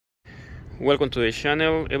Welcome to the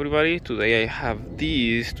channel, everybody. Today I have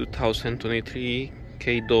this 2023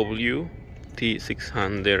 KW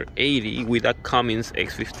T680 with a Cummins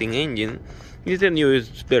X15 engine. It's the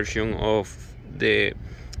newest version of the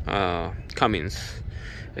Cummins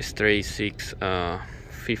straight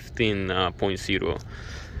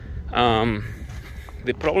 15.0.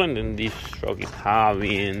 The problem that this truck is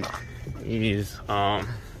having is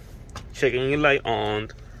checking it light on.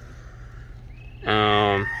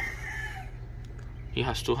 It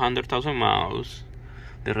has 200,000 miles,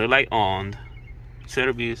 the red light on,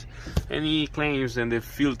 service, and he claims that the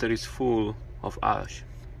filter is full of ash.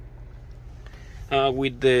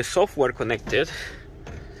 With the software connected,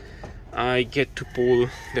 I get to pull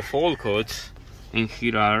the fault codes, and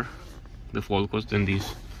here are the fault codes that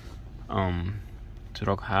this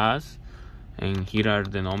truck has, and here are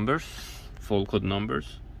the numbers, fault code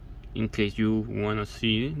numbers, in case you want to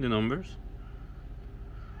see the numbers.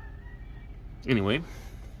 Anyway,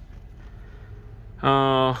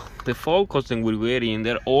 the fault codes that we're getting,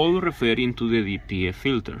 they're all referring to the DPF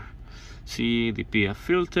filter. See, DPF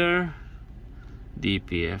filter,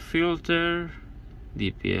 DPF filter,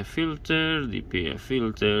 DPF filter, DPF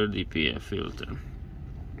filter, DPF filter.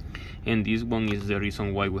 And this one is the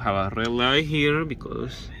reason why we have a red light here,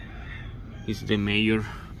 because it's the major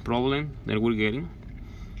problem that we're getting.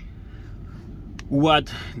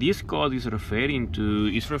 What this code is referring to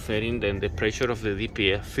is referring that the pressure of the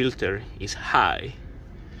DPF filter is high.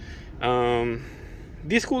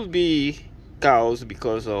 This could be caused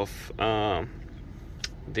because of the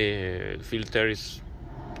filter is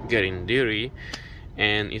getting dirty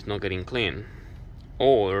and it's not getting clean,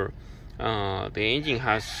 or the engine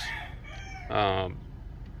has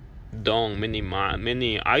done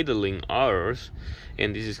many idling hours,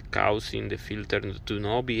 and this is causing the filter to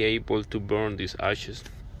not be able to burn these ashes.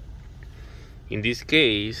 In this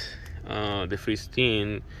case, the first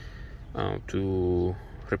thing to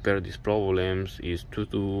repair these problems is to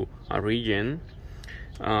do a REGEN.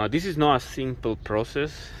 This is not a simple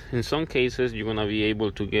process. In some cases, you're gonna be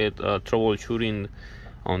able to get troubleshooting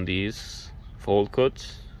on these fault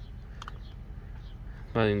codes,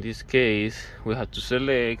 but in this case, we have to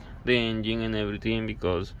select the engine and everything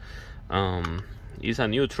because it's a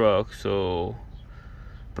new truck, so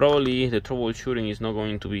probably the troubleshooting is not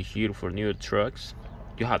going to be here for new trucks.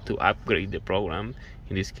 You have to upgrade the program.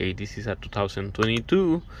 In this case, this is a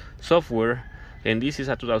 2022 software and this is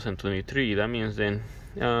a 2023. That means then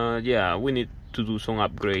yeah, we need to do some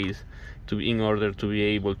upgrades in order to be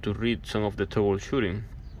able to read some of the troubleshooting.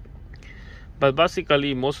 But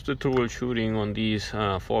basically, most of the troubleshooting on these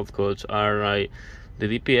fault codes are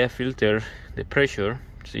the DPF filter, the pressure,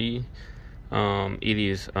 see, it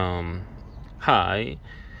is high,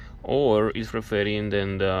 or is referring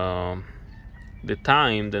then the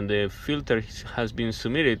time that the filter has been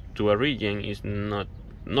submitted to a REGEN is not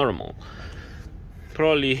normal.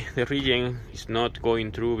 Probably the REGEN is not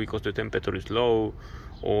going through because the temperature is low,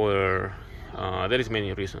 or there is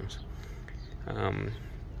many reasons.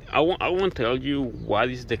 I won't tell you what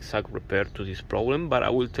is the exact repair to this problem, but I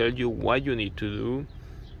will tell you what you need to do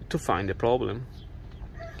to find the problem.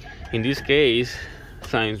 In this case,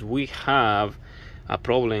 since we have a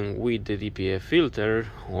problem with the DPF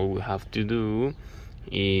filter, all we have to do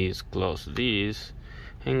is close this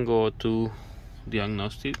and go to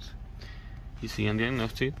diagnostics. You see on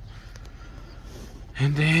diagnostic,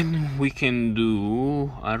 and then we can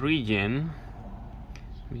do a REGEN.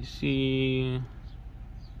 We see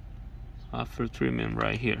after treatment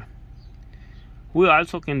right here. We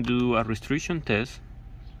also can do a restriction test.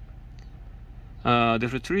 The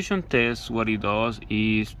restriction test, what it does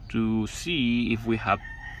is to see if we have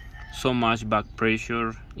so much back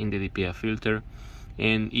pressure in the DPF filter,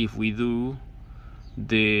 and if we do,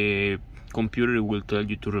 the computer will tell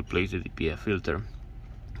you to replace the DPF filter,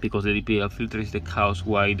 because the DPF filter is the cause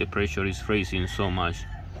why the pressure is raising so much.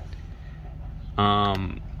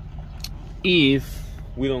 If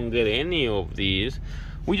we don't get any of these,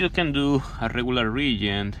 we just can do a regular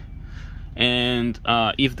REGEN, and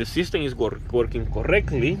if the system is working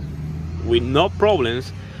correctly with no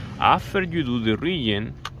problems, after you do the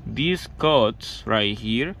REGEN, these codes right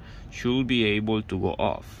here should be able to go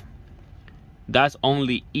off. That's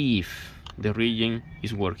only if the REGEN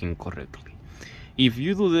is working correctly. If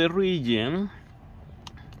you do the REGEN,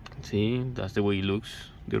 see, that's the way it looks,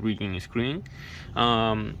 the REGEN screen.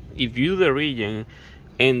 If you do the REGEN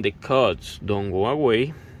and the codes don't go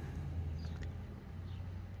away,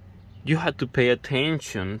 you have to pay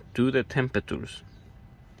attention to the temperatures.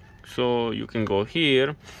 So you can go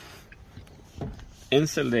here and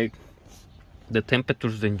select the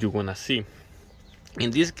temperatures that you wanna see.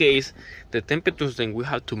 In this case, the temperatures that we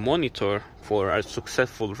have to monitor for a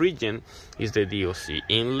successful regen is the DOC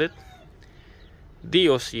inlet,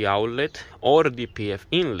 DOC outlet, or DPF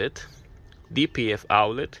inlet, DPF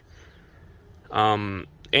outlet,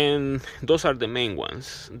 and those are the main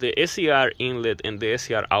ones. The SCR inlet and the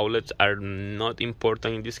SCR outlets are not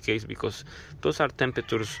important in this case because those are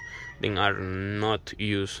temperatures that are not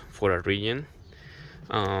used for a regen.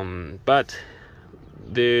 But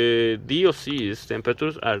the DOC's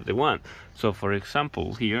temperatures are the one. So for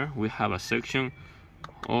example, here we have a section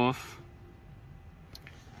of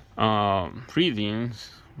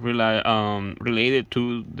readings related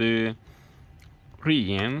to the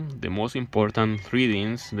regen, the most important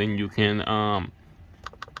readings then you can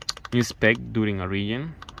inspect during a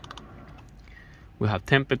regen. We have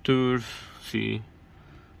temperatures, see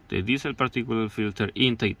the diesel particulate filter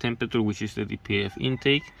intake temperature, which is the DPF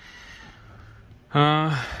intake,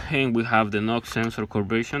 and we have the NOx sensor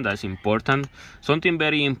calibration. That's important. Something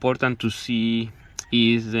very important to see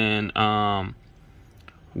is then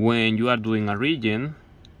when you are doing a regen,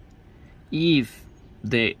 if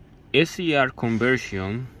the SCR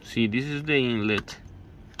conversion, see this is the inlet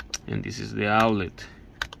and this is the outlet,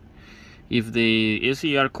 if the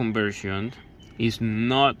SCR conversion is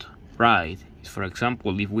not right, for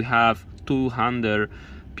example, if we have 200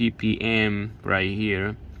 ppm right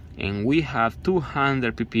here and we have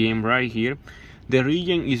 200 ppm right here, the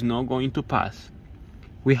regen is not going to pass.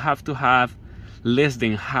 We have to have less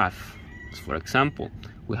than half. For example,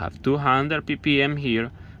 we have 200 ppm here,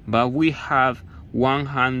 but we have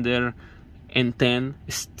 110,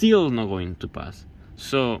 still not going to pass.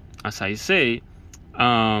 So as I say,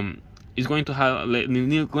 it's going to have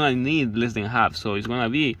need less than half. So it's gonna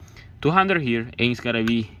be 200 here and it's gonna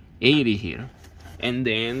be 80 here, and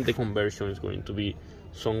then the conversion is going to be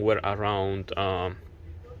somewhere around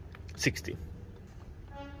 60.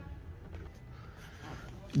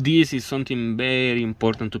 This is something very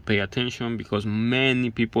important to pay attention because many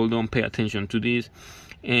people don't pay attention to this.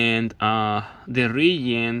 And the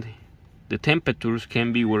regen, the temperatures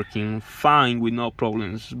can be working fine with no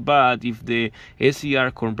problems, but if the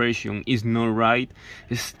SCR conversion is not right,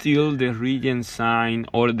 still the regen sign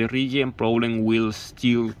or the regen problem will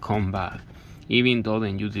still come back. Even though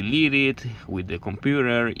then you delete it with the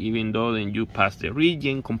computer, even though then you pass the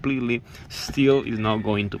regen completely, still is not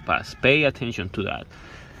going to pass. Pay attention to that.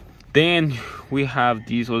 Then we have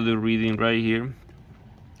this other reading right here.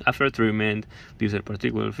 After treatment, these are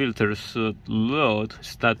particular filters load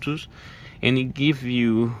status, and it gives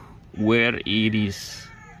you where it is.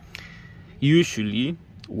 Usually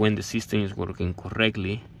when the system is working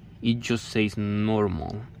correctly, it just says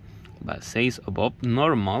normal, but says above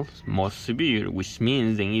normal, most severe, which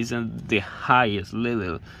means then it's at the highest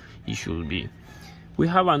level it should be. We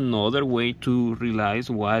have another way to realize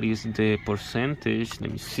what is the percentage.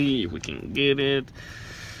 Let me see if we can get it.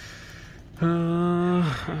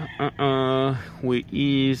 Which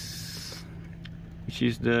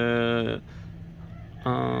is the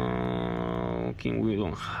we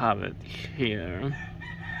don't have it here.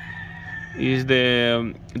 Is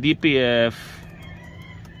the DPF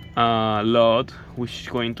load, which is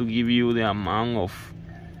going to give you the amount of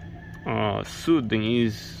soot that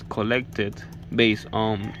is collected based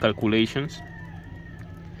on calculations.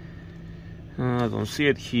 I don't see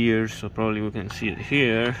it here, so probably we can see it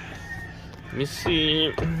here. Let me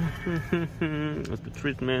see. What's the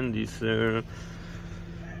treatment? This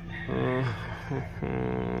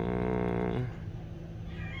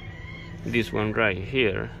this one right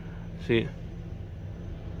here. See.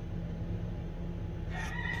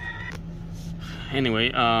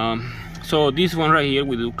 Anyway, so this one right here,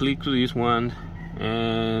 we do click to this one,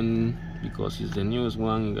 and because it's the newest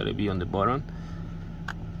one, you gotta be on the bottom.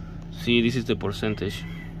 See, this is the percentage.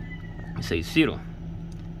 It says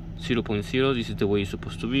 0.0. This is the way it's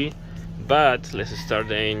supposed to be. But let's start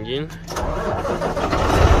the engine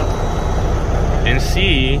and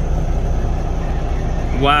see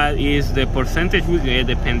what is the percentage we get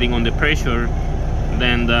depending on the pressure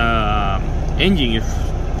then the engine is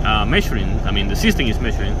measuring. I mean, the system is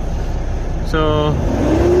measuring. So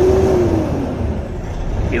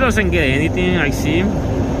it doesn't get anything, I see.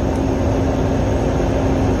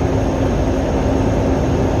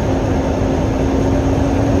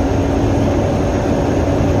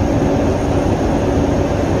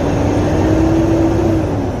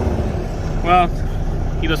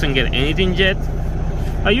 It doesn't get anything yet.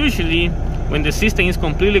 Usually when the system is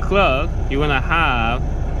completely clogged, you're gonna have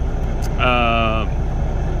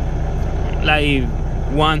like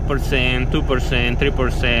 1%, 2%,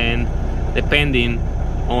 3%, depending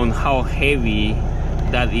on how heavy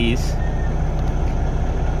that is.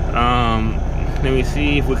 Let me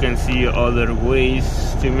see if we can see other ways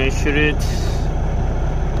to measure it.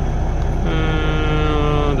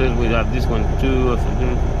 Then we have this one too.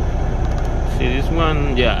 See this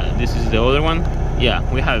one? Yeah, this is the other one. Yeah,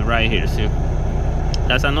 we have it right here. See,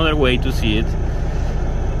 that's another way to see it.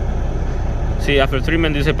 See, after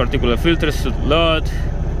treatment, this is a particular filter slot.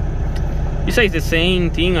 It says the same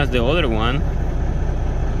thing as the other one,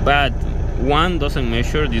 but one doesn't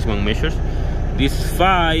measure. This one measures. This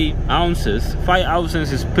 5 ounces. 5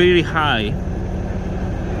 ounces is pretty high,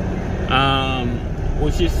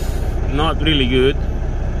 which is not really good.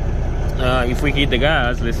 If we hit the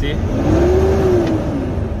gas, let's see.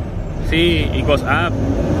 See, it goes up.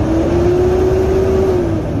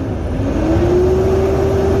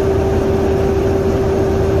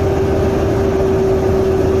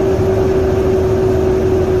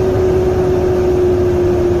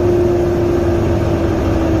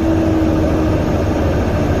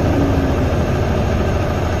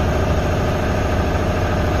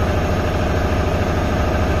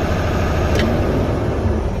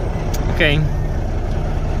 Okay,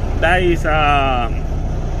 that is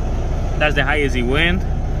that's the highest it went.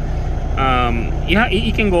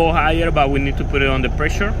 It can go higher, but we need to put it on the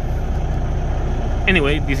pressure.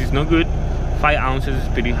 Anyway, this is not good. 5 ounces is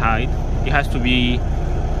pretty high. It has to be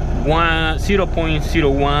 0.01,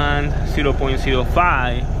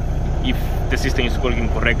 0.05 if the system is working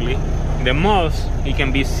correctly. The most it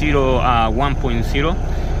can be 1.0.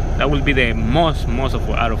 That will be the most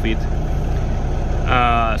out of it.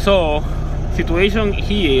 So situation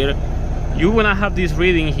here, you're gonna have this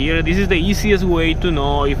reading here. This is the easiest way to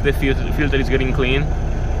know if the filter is getting clean.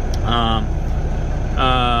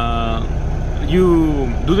 You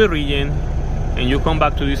do the regen and you come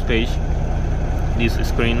back to this page, this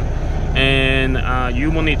screen, and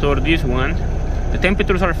you monitor this one. The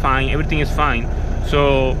temperatures are fine, everything is fine.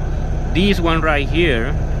 So this one right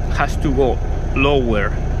here has to go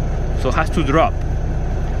lower, so it has to drop.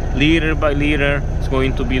 Liter by liter, it's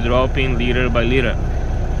going to be dropping liter by liter.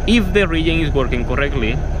 If the regen is working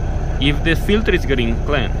correctly, if the filter is getting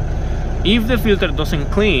clean. If the filter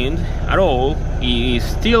doesn't clean at all, it is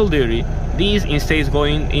still dirty. This instead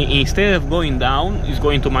of going down, is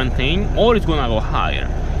going to maintain, or it's gonna go higher.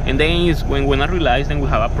 And then is when I realize, then we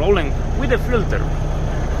have a problem with the filter.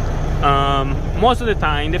 Most of the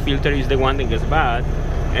time, the filter is the one that gets bad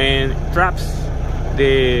and traps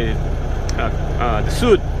the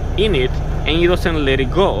soot in it, and it doesn't let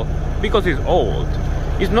it go because it's old.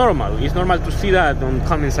 It's normal to see that on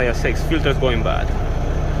Cummins IS6 filters going bad.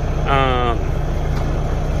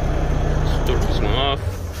 Let's turn this one off.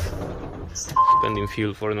 Spending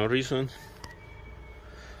fuel for no reason.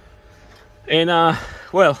 And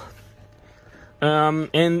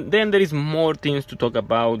and then there is more things to talk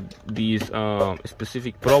about this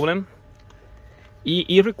specific problem.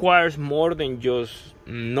 It requires more than just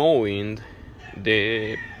knowing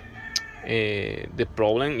the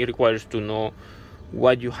problem. It requires to know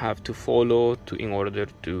what you have to follow in order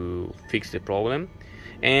to fix the problem.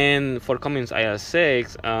 And for Cummins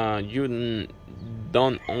IS6, you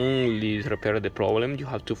don't only repair the problem, you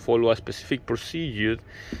have to follow a specific procedure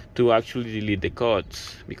to actually delete the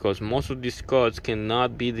codes, because most of these codes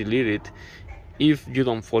cannot be deleted if you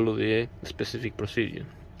don't follow the specific procedure.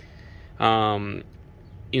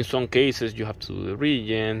 In some cases, you have to do the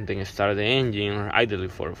regen, then start the engine idly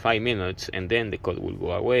for 5 minutes, and then the code will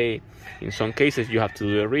go away. In some cases, you have to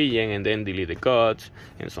do the regen and then delete the codes.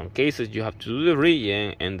 In some cases, you have to do the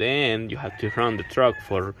regen and then you have to run the truck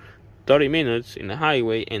for 30 minutes in the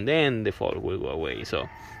highway, and then the fault will go away. So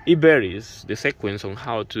it varies the sequence on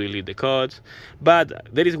how to delete the codes. But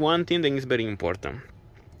there is one thing that is very important.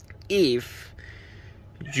 If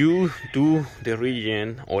you do the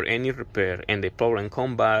regen or any repair and the problem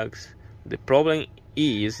comes back, the problem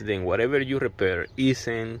is then whatever you repair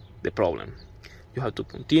isn't the problem. You have to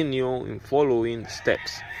continue in following the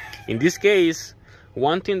steps. In this case,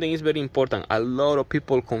 one thing that is very important, a lot of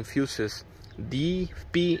people confuses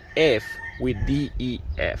DPF with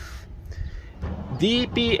DEF.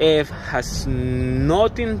 DPF has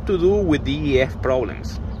nothing to do with DEF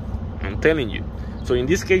problems, I'm telling you. So in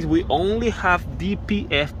this case, we only have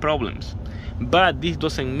DPF problems, but this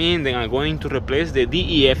doesn't mean that I'm going to replace the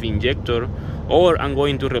DEF injector, or I'm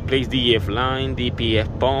going to replace DEF line, DEF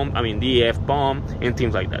pump, and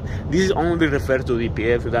things like that. This is only referred to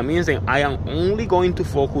DPF. That means that I am only going to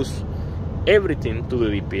focus everything to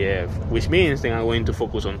the DPF, which means that I'm going to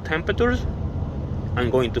focus on temperatures,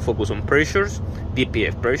 I'm going to focus on pressures,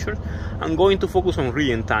 DPF pressures, I'm going to focus on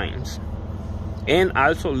regen times, and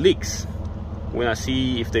also leaks. When I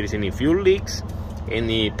see if there is any fuel leaks,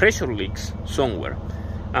 any pressure leaks somewhere.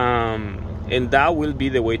 and that will be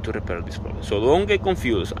the way to repair this problem. So don't get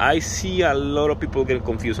confused. I see a lot of people get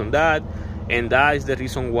confused on that, and that is the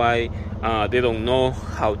reason why they don't know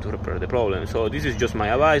how to repair the problem. So this is just my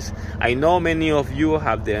advice. I know many of you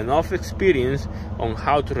have enough experience on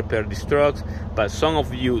how to repair these trucks, but some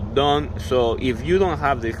of you don't. So if you don't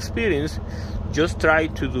have the experience, just try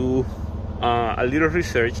to do a little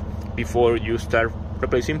research before you start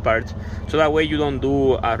replacing parts, so that way you don't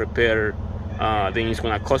do a repair then it's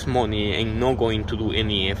gonna cost money and not going to do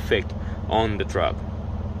any effect on the truck.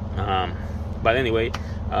 But anyway,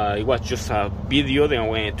 it was just a video that I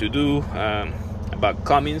wanted to do about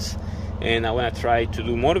Cummins, and I want to try to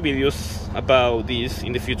do more videos about this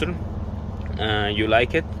in the future. You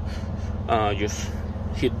like it, just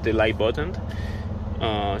hit the like button,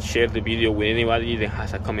 share the video with anybody that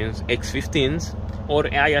has a Cummins X15s or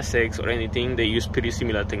ISX or anything. They use pretty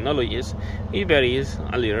similar technologies. It varies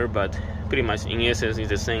a little, but pretty much in essence is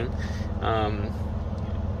the same. And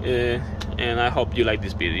I hope you like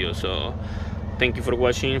this video. So thank you for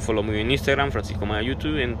watching. Follow me on Instagram, franciscoamaya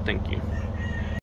YouTube, and thank you.